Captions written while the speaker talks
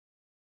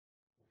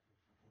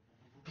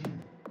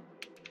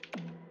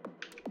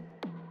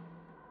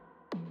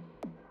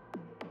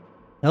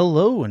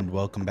Hello and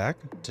welcome back.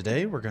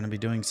 Today we're going to be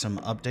doing some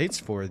updates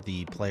for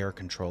the player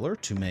controller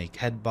to make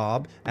head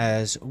bob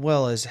as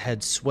well as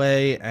head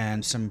sway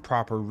and some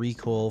proper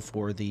recoil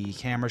for the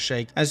camera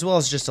shake, as well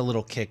as just a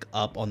little kick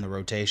up on the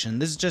rotation.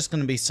 This is just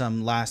going to be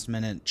some last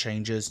minute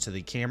changes to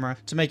the camera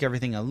to make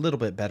everything a little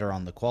bit better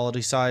on the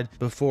quality side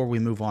before we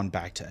move on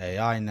back to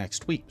AI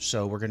next week.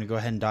 So we're going to go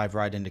ahead and dive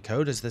right into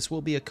code, as this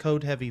will be a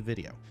code heavy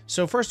video.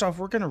 So first off,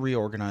 we're going to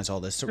reorganize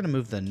all this. So we're going to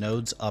move the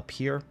nodes up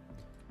here.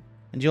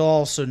 And you'll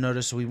also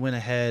notice we went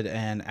ahead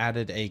and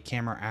added a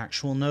camera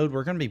actual node.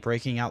 We're going to be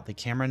breaking out the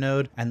camera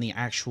node and the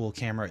actual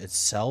camera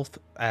itself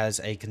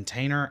as a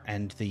container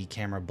and the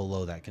camera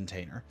below that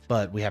container.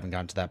 But we haven't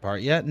gotten to that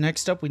part yet.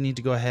 Next up, we need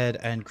to go ahead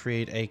and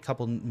create a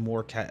couple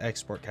more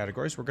export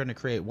categories. We're going to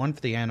create one for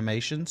the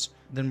animations.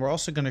 Then we're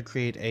also going to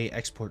create a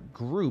export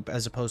group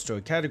as opposed to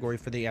a category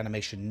for the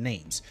animation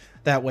names.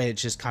 That way it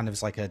just kind of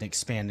is like an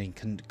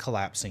expanding,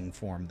 collapsing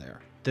form there.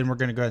 Then we're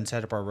going to go ahead and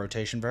set up our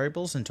rotation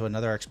variables into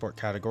another export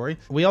category.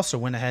 We also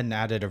went ahead and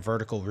added a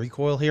vertical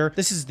recoil here.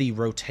 This is the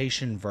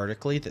rotation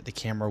vertically that the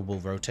camera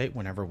will rotate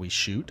whenever we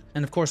shoot.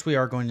 And of course, we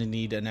are going to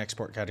need an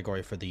export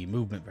category for the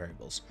movement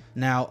variables.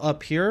 Now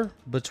up here,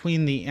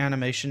 between the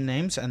animation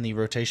names and the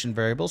rotation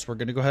variables, we're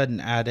going to go ahead and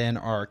add in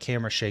our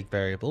camera shake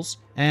variables.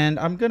 And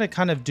I'm going to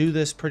kind of do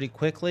this pretty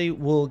quickly.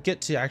 We'll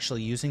get to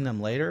actually using them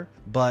later.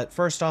 But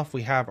first off,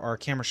 we have our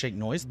camera shake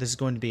noise. This is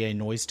going to be a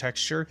noise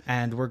texture,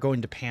 and we're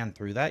going to pan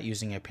through that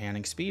using a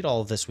panning speed. All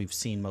of this we've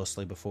seen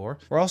mostly before.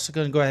 We're also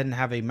going to go ahead and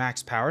have a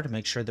max power to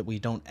make sure that we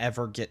don't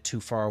ever get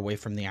too far away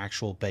from the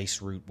actual base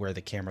route where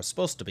the camera's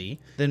supposed to be.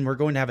 Then we're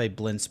going to have a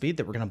blend speed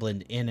that we're going to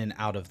blend in and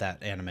out of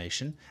that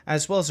animation,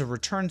 as well as a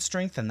return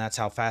strength, and that's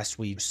how fast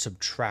we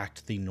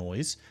subtract the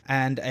noise,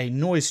 and a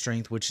noise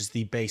strength, which is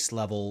the base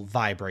level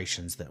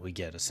vibrations that we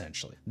get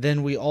essentially.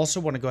 Then we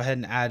also want to go ahead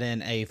and add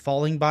in a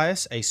falling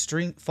bias, a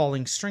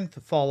falling strength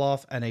fall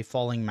off, and a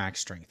falling max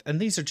strength. And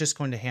these are just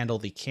going to handle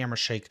the camera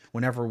shake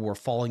whenever we're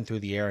falling through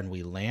the air and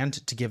we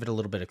land, to give it a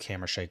little bit of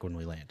camera shake when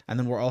we land. And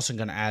then we're also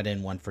going to add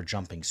in one for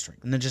jumping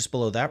strength. And then just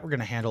below that, we're going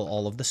to handle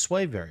all of the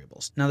sway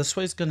variables. Now the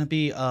sway is going to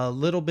be a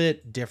little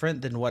bit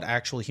different than what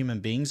actual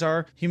human beings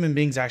are. Human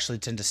beings actually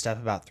tend to step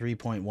about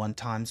 3.1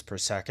 times per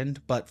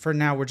second, but for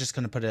now we're just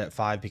going to put it at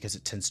 5 because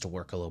it tends to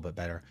work a little bit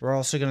better. We're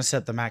also going to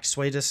set the max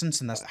sway distance,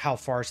 and that's how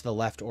far to the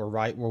left or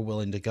right we're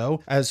willing to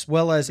go, as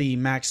well as the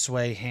max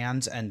sway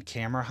hands and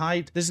camera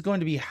height. This is going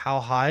to be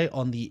how high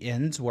on the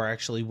ends we're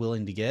actually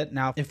willing to get.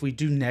 Now if we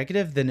do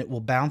negative, then it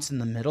will bounce in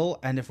the middle,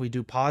 and if we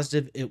do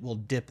positive, it will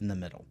dip in the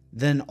middle.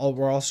 Then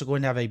we're also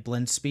going to have a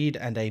blend speed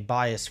and a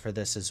bias for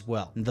this as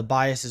well. The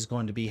bias is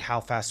going to be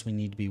how fast we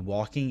need to be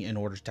walking in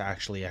order to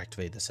actually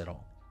activate this at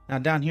all. Now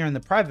down here in the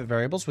private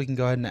variables, we can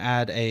go ahead and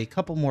add a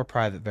couple more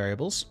private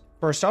variables.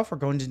 First off, we're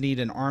going to need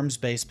an arms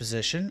base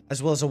position,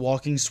 as well as a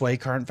walking sway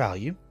current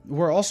value.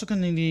 We're also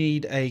going to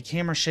need a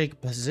camera shake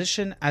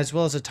position, as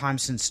well as a time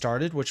since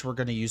started, which we're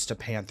going to use to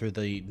pan through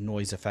the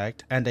noise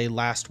effect, and a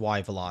last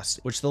Y velocity,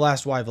 which the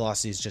last Y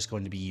velocity is just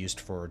going to be used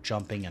for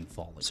jumping and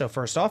falling. So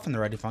first off, in the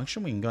ready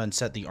function, we can go ahead and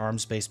set the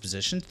arms base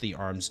position to the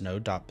arms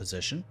node dot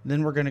position.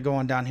 Then we're going to go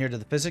on down here to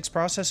the physics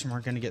process, and we're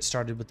going to get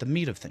started with the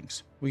meat of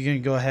things. We're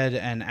going to go ahead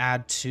and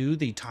add to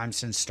the time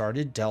since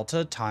started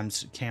delta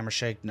times camera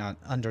shake not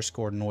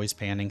underscore noise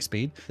panning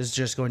speed. This is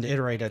just going to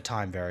iterate a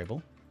time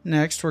variable.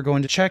 Next, we're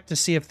going to check to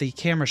see if the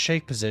camera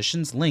shake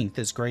position's length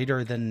is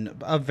greater than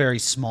a very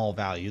small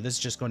value. This is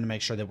just going to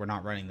make sure that we're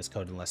not running this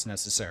code unless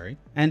necessary.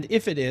 And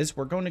if it is,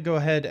 we're going to go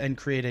ahead and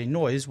create a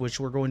noise, which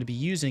we're going to be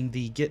using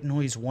the get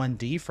noise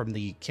 1D from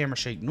the camera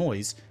shake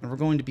noise. And we're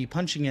going to be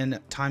punching in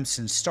time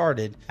since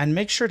started, and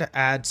make sure to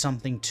add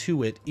something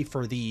to it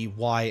for the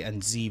Y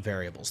and Z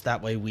variables.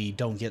 That way we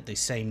don't get the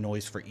same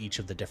noise for each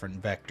of the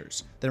different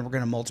vectors. Then we're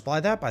going to multiply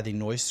that by the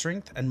noise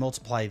strength and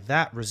multiply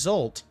that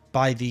result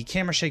by the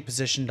camera shake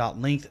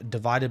position.length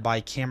divided by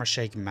camera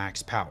shake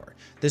max power.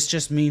 This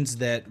just means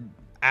that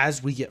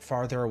as we get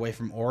farther away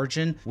from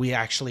origin, we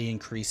actually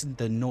increase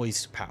the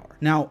noise power.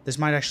 Now, this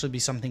might actually be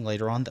something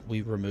later on that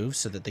we remove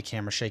so that the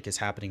camera shake is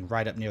happening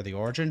right up near the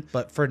origin,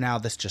 but for now,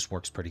 this just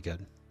works pretty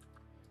good.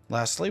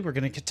 Lastly, we're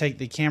going to take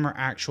the camera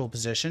actual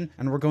position,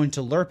 and we're going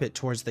to lerp it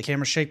towards the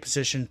camera shake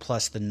position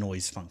plus the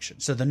noise function.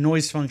 So the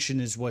noise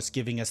function is what's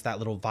giving us that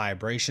little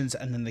vibrations,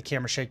 and then the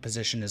camera shake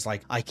position is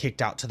like, I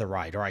kicked out to the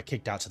right, or I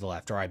kicked out to the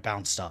left, or I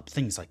bounced up,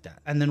 things like that.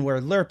 And then we're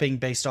lerping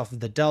based off of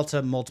the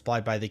delta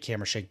multiplied by the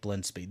camera shake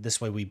blend speed. This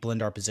way we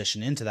blend our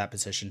position into that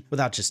position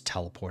without just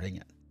teleporting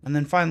it. And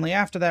then finally,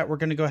 after that, we're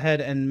going to go ahead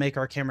and make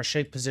our camera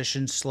shake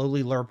position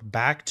slowly lerp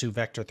back to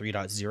vector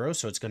 3.0.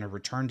 So it's going to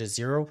return to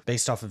 0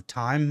 based off of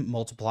time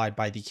multiplied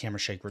by the camera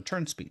shake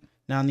return speed.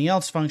 Now in the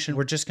else function,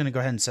 we're just going to go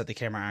ahead and set the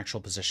camera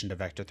actual position to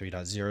vector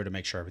 3.0 to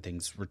make sure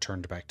everything's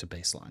returned back to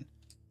baseline.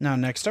 Now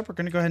next up, we're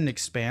going to go ahead and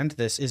expand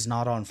this is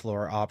not on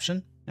floor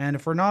option. And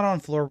if we're not on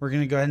floor, we're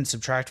going to go ahead and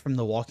subtract from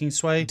the walking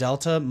sway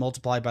delta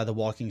multiplied by the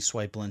walking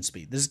sway blend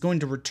speed. This is going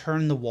to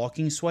return the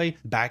walking sway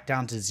back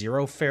down to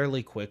 0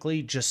 fairly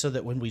quickly, just so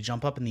that when we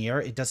jump up in the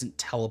air, it doesn't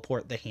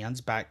teleport the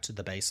hands back to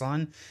the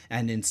baseline,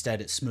 and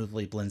instead it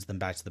smoothly blends them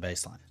back to the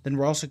baseline. Then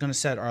we're also going to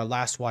set our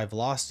last y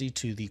velocity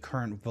to the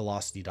current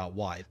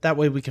velocity.y. That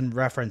way we can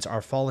reference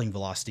our falling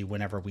velocity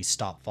whenever we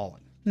stop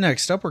falling.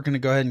 Next up, we're going to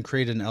go ahead and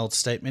create an else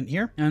statement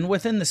here. And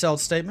within this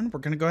else statement,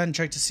 we're going to go ahead and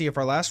check to see if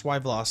our last y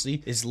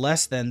velocity is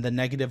less than the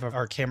negative of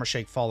our camera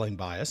shake falling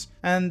bias.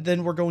 And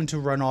then we're going to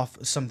run off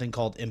something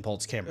called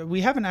impulse camera.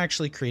 We haven't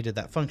actually created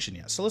that function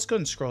yet. So let's go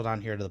ahead and scroll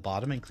down here to the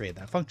bottom and create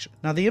that function.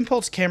 Now the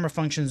impulse camera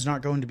function is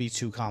not going to be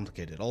too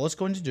complicated. All it's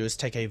going to do is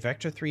take a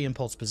vector3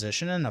 impulse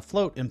position and a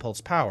float impulse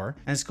power,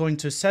 and it's going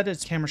to set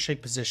its camera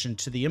shake position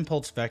to the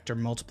impulse vector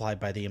multiplied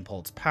by the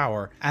impulse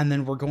power. And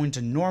then we're going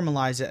to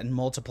normalize it and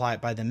multiply it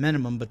by the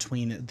minimum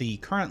between the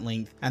current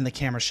length and the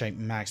camera shake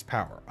max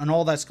power. And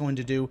all that's going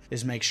to do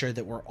is make sure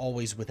that we're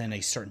always within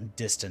a certain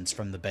distance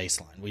from the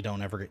baseline. We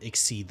don't ever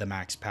exceed the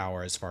max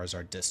power as far as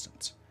our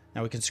distance.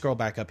 Now we can scroll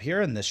back up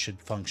here and this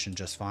should function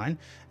just fine.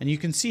 And you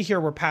can see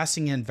here we're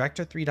passing in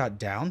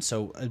vector3.down.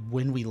 So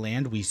when we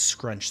land, we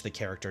scrunch the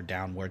character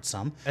downward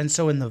some. And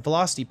so in the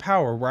velocity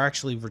power, we're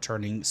actually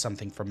returning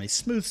something from a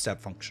smooth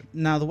step function.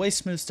 Now the way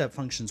smooth step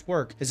functions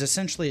work is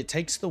essentially it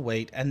takes the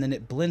weight and then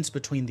it blends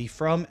between the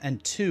from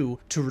and to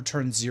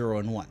return 0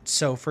 and 1.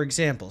 So for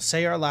example,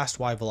 say our last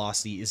y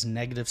velocity is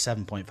negative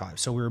 7.5.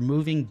 So we're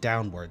moving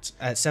downwards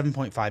at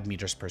 7.5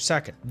 meters per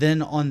second.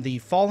 Then on the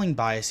falling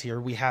bias here,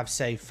 we have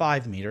say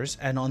 5 meters.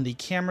 And on the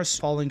camera's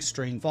falling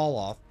string fall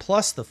off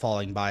plus the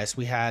falling bias,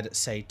 we had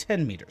say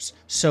 10 meters.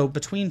 So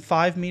between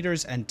 5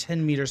 meters and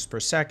 10 meters per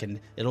second,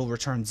 it'll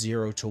return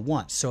 0 to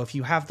 1. So if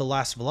you have the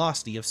last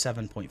velocity of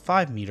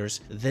 7.5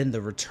 meters, then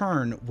the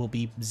return will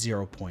be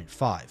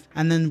 0.5.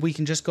 And then we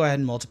can just go ahead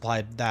and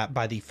multiply that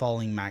by the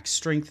falling max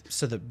strength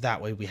so that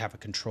way we have a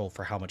control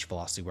for how much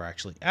velocity we're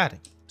actually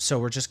adding. So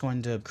we're just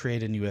going to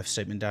create a new if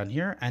statement down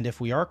here. And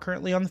if we are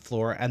currently on the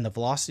floor and the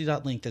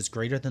velocity.length is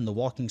greater than the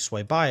walking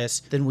sway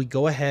bias, then we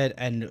go ahead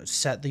and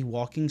set the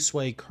walking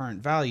sway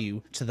current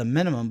value to the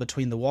minimum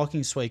between the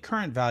walking sway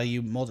current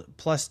value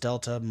plus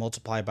delta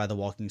multiplied by the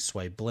walking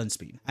sway blend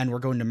speed. And we're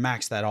going to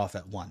max that off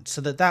at 1 so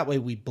that way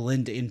we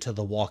blend into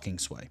the walking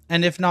sway.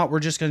 And if not,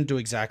 we're just going to do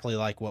exactly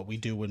like what we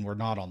do when we're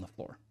not on the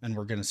floor, and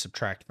we're going to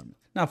subtract from it.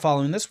 Now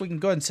following this, we can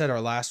go ahead and set our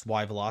last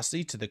y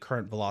velocity to the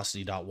current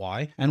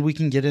velocity.y, and we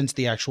can get into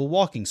the actual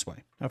walking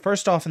sway. Now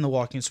first off in the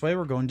walking sway,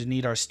 we're going to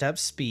need our step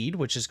speed,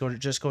 which is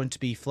just going to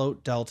be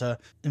float delta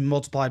and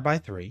multiplied by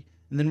 3.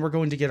 And then we're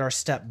going to get our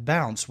step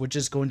bounce, which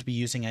is going to be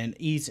using an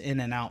ease in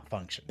and out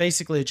function.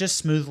 Basically, it just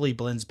smoothly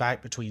blends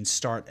back between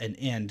start and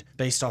end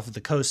based off of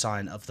the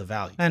cosine of the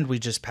value. And we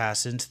just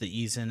pass into the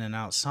ease in and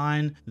out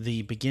sign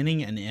the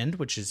beginning and end,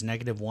 which is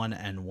 -1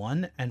 and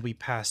 1. And we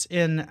pass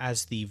in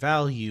as the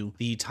value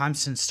the time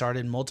since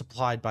started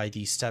multiplied by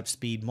the step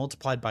speed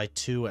multiplied by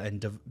 2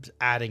 and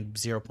adding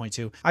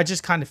 0.2. I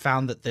just kind of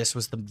found that this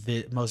was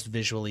the most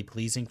visually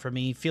pleasing for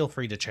me. Feel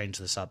free to change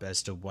this up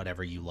as to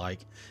whatever you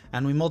like.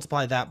 And we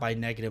multiply that by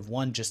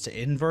 -1 just to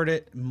invert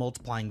it,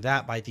 multiplying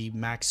that by the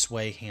max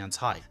sway hands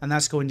height. And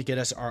that's going to get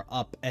us our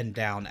up and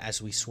down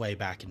as we sway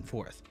back and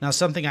forth. Now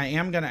something I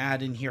am going to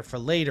add in here for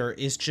later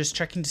is just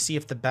checking to see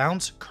if the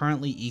bounce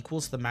currently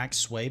equals the max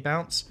sway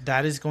bounce.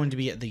 That is going to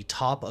be at the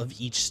top of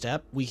each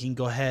step. We can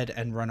go ahead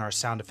and run our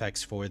sound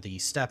effects for the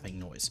stepping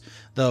noise,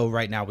 though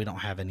right now we don't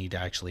have any to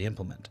actually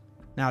implement.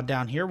 Now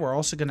down here, we're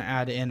also going to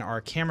add in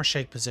our camera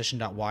shake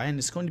position.y, and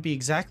it's going to be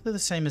exactly the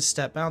same as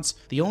step bounce.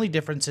 The only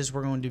difference is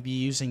we're going to be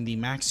using the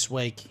max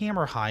sway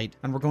camera height,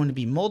 and we're going to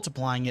be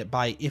multiplying it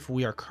by if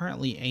we are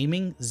currently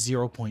aiming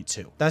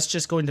 0.2. That's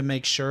just going to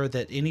make sure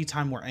that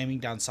anytime we're aiming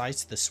down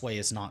sights, the sway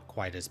is not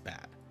quite as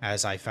bad,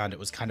 as I found it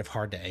was kind of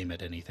hard to aim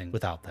at anything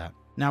without that.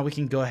 Now we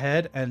can go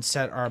ahead and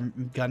set our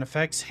gun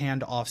effects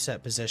hand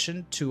offset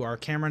position to our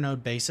camera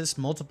node basis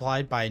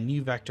multiplied by a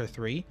new vector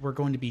 3. We're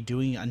going to be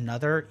doing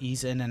another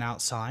ease in and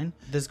out sign.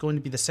 This is going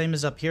to be the same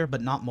as up here, but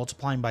not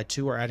multiplying by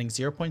 2 or adding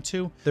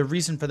 0.2. The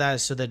reason for that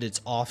is so that it's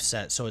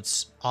offset, so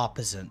it's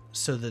opposite.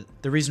 So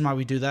the reason why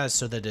we do that is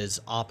so that it is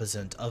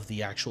opposite of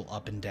the actual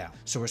up and down.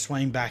 So we're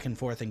swaying back and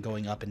forth and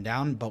going up and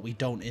down, but we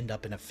don't end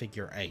up in a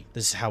figure 8.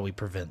 This is how we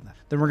prevent that.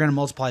 Then we're going to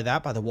multiply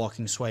that by the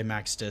walking sway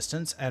max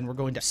distance, and we're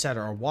going to set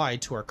our y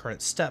to our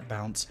current step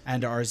bounce,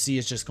 and our z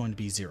is just going to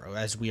be 0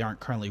 as we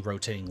aren't currently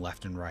rotating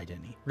left and right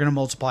any. We're going to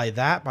multiply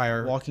that by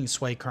our walking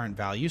sway current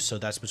value, so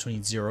that's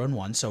between 0 and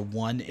 1. So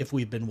 1 if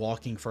we've been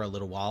walking for a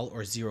little while,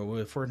 or 0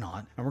 if we're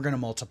not. And we're going to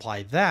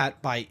multiply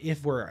that by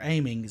if we're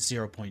aiming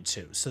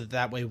 0.2, so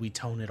that way we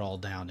tone it all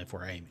down if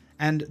we're aiming.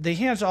 And the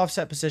hands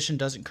offset position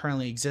doesn't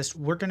currently exist.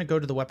 We're going to go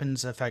to the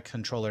weapons effect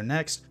controller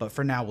next, but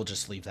for now we'll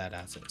just leave that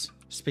as is.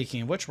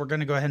 Speaking of which, we're going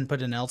to go ahead and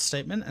put an else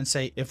statement and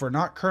say if we're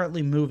not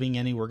currently moving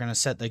any, we're going to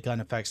set the gun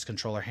effects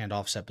controller hand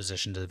offset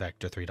position to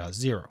vector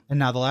 3.0. And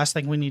now the last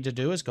thing we need to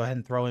do is go ahead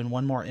and throw in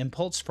one more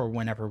impulse for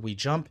whenever we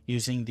jump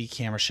using the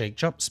camera shake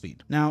jump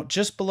speed. Now,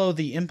 just below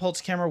the impulse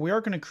camera, we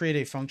are going to create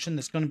a function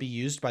that's going to be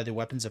used by the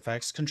weapons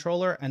effects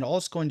controller. And all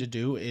it's going to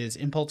do is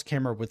impulse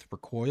camera with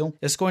recoil.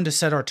 It's going to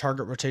set our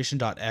target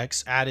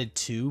rotation.x added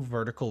to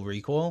vertical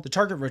recoil. The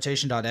target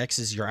rotation.x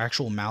is your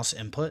actual mouse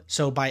input.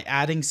 So by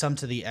adding some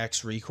to the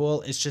x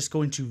recoil, it's just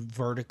going to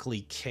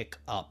vertically kick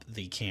up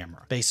the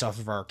camera based off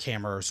of our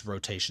camera's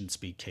rotation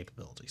speed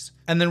capabilities.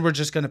 And then we're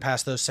just going to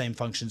pass those same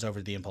functions over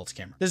to the impulse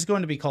camera. This is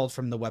going to be called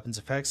from the weapons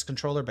effects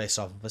controller based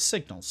off of a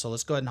signal. So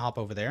let's go ahead and hop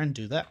over there and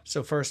do that.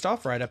 So first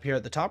off, right up here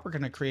at the top, we're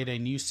going to create a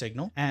new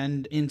signal.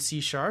 And in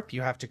C#,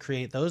 you have to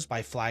create those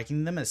by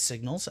flagging them as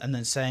signals and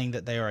then saying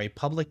that they are a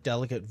public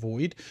delegate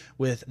void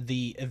with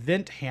the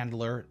event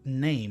handler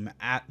name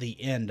at the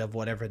end of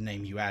whatever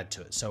name you add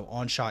to it. So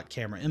on-shot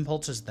camera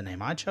impulse is the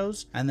name I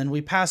chose. And then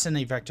we pass in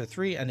a vector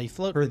 3 and a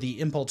float for the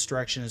impulse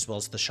direction as well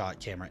as the shot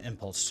camera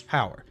impulse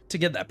power. To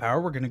get that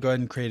power, we're going to go ahead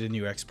and create a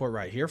new export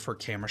right here for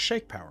camera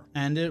shake power.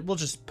 And we'll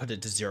just put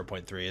it to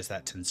 0.3 as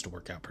that tends to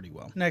work out pretty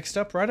well. Next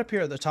up, right up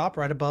here at the top,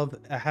 right above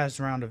has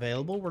round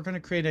available, we're going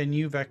to create a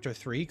new vector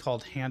 3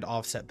 called hand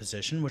offset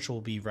position, which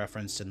will be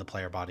referenced in the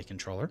player body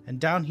controller. And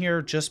down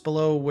here, just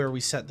below where we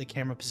set the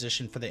camera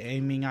position for the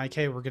aiming IK,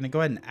 we're going to go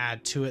ahead and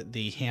add to it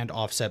the hand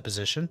offset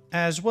position,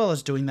 as well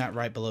as doing that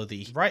right below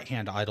the right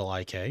hand idle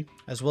IK,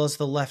 as well as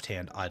the left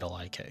hand idle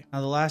IK. Now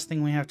the last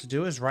thing we have to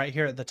do is right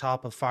here at the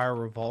top of fire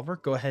revolver,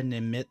 go ahead and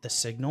emit the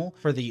signal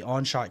for the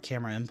on-shot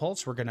camera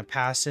impulse. We're going to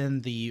pass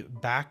in the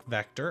back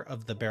vector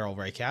of the barrel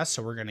raycast,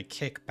 so we're going to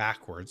kick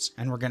backwards,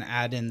 and we're going to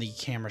add in the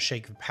camera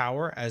shake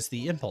power as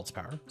the impulse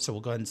power. So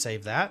we'll go ahead and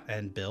save that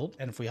and build.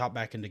 And if we hop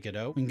back into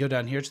Godot, we can go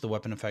down here to the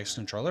weapon effects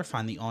controller,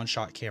 find the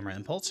on-shot camera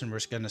impulse, and we're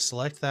just going to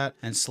select that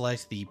and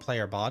select the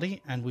player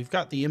body. And we've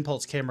got the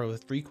impulse camera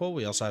with recoil.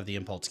 We also have the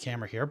impulse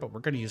camera here, but we're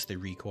going to use the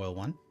recoil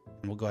one.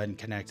 And we'll go ahead and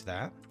connect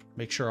that.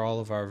 Make sure all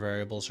of our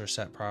variables are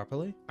set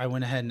properly. I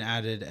went ahead and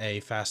added a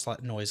fast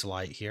noise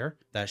light here.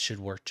 That should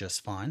work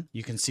just fine.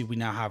 You can see we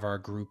now have our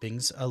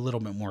groupings a little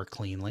bit more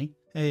cleanly.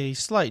 A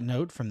slight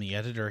note from the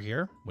editor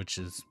here, which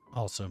is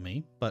also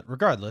me, but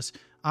regardless,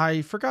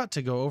 I forgot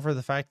to go over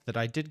the fact that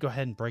I did go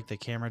ahead and break the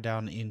camera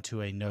down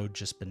into a node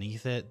just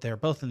beneath it. They're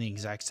both in the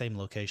exact same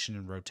location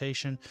and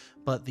rotation,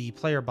 but the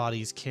player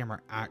body's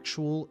camera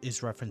actual is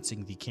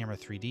referencing the camera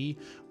 3D,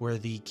 where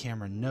the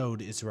camera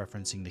node is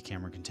referencing the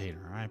camera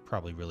container. I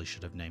probably really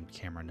should have named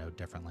camera node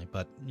differently,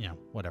 but you know,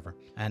 whatever.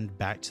 And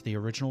back to the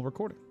original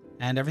recording.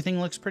 And everything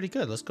looks pretty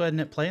good. Let's go ahead and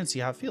hit play and see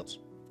how it feels.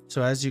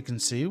 So as you can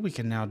see, we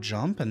can now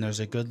jump, and there's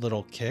a good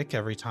little kick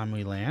every time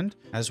we land.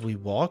 As we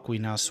walk, we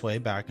now sway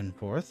back and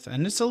forth,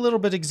 and it's a little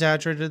bit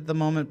exaggerated at the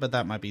moment, but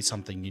that might be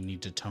something you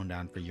need to tone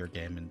down for your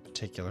game in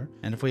particular.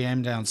 And if we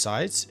aim down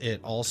sights,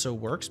 it also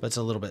works, but it's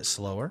a little bit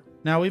slower.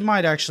 Now we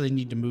might actually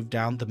need to move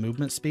down the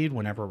movement speed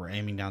whenever we're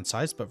aiming down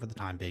sights, but for the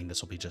time being,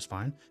 this will be just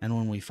fine. And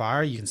when we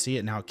fire, you can see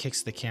it now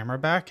kicks the camera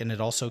back, and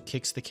it also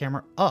kicks the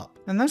camera up.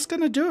 And that's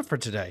going to do it for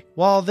today.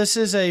 While this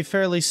is a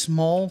fairly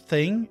small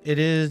thing, it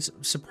is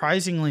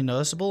surprisingly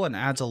noticeable and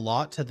adds a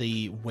lot to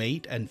the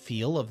weight and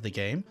feel of the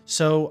game.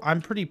 So I'm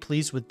pretty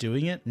pleased with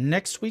doing it.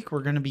 Next week,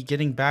 we're going to be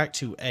getting back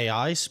to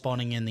AI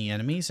spawning in the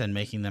enemies and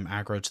making them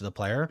aggro to the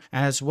player,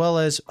 as well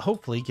as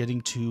hopefully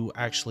getting to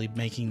actually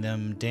making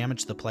them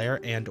damage the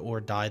player and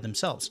or die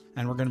themselves.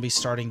 And we're going to be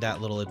starting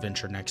that little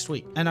adventure next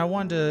week. And I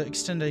wanted to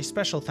extend a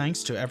special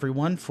thanks to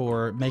everyone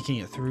for making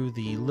it through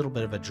the little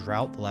bit of a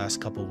drought the last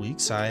couple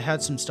weeks. I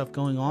had some stuff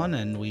going on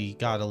and we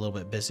got a little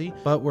bit busy,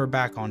 but we're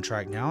back on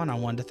track now, and I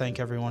wanted to thank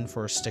everyone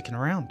for sticking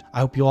around. I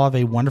hope you all have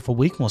a wonderful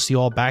week, and we'll see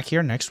you all back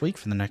here next week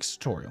for the next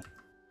tutorial.